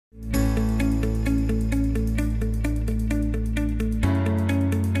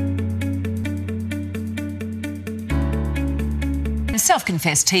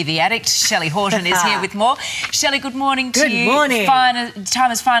self-confessed TV addict, Shelly Horton, is here with more. Shelley, good morning to you. Good morning. Time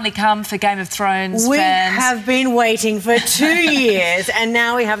has finally come for Game of Thrones We fans. have been waiting for 2 years and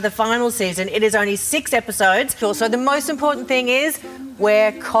now we have the final season. It is only 6 episodes. So the most important thing is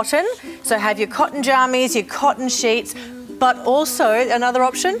wear cotton. So have your cotton jammies, your cotton sheets, but also another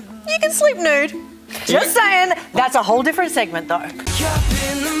option, you can sleep nude. Just saying, that's a whole different segment though.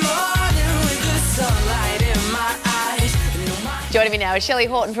 Joining me now is Shelly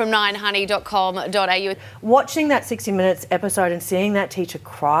Horton from 9honey.com.au. Watching that 60 Minutes episode and seeing that teacher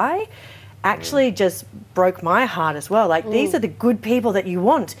cry actually just broke my heart as well. Like, these are the good people that you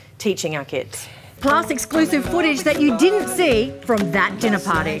want teaching our kids. Plus exclusive footage that you didn't see from that dinner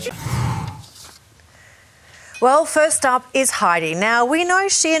party. Well, first up is Heidi. Now, we know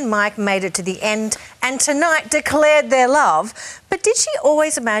she and Mike made it to the end and tonight declared their love, but did she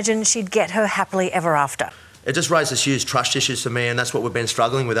always imagine she'd get her happily ever after? It just raises huge trust issues for me, and that's what we've been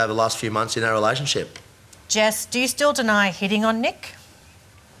struggling with over the last few months in our relationship. Jess, do you still deny hitting on Nick?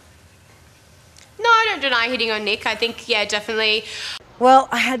 No, I don't deny hitting on Nick. I think, yeah, definitely. Well,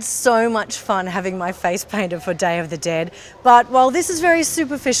 I had so much fun having my face painted for Day of the Dead, but while this is very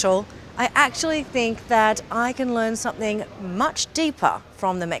superficial, I actually think that I can learn something much deeper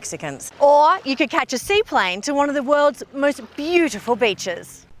from the Mexicans. Or you could catch a seaplane to one of the world's most beautiful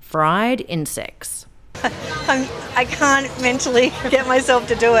beaches. Fried insects. I can't mentally get myself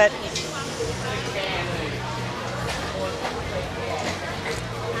to do it.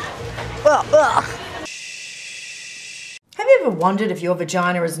 Ugh. Have you ever wondered if your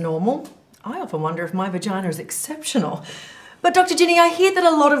vagina is normal? I often wonder if my vagina is exceptional. But Dr. Ginny, I hear that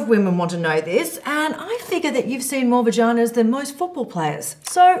a lot of women want to know this, and I figure that you've seen more vaginas than most football players.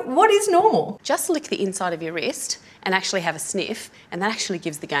 So what is normal? Just lick the inside of your wrist and actually have a sniff, and that actually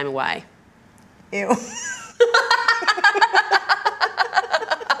gives the game away. Ew.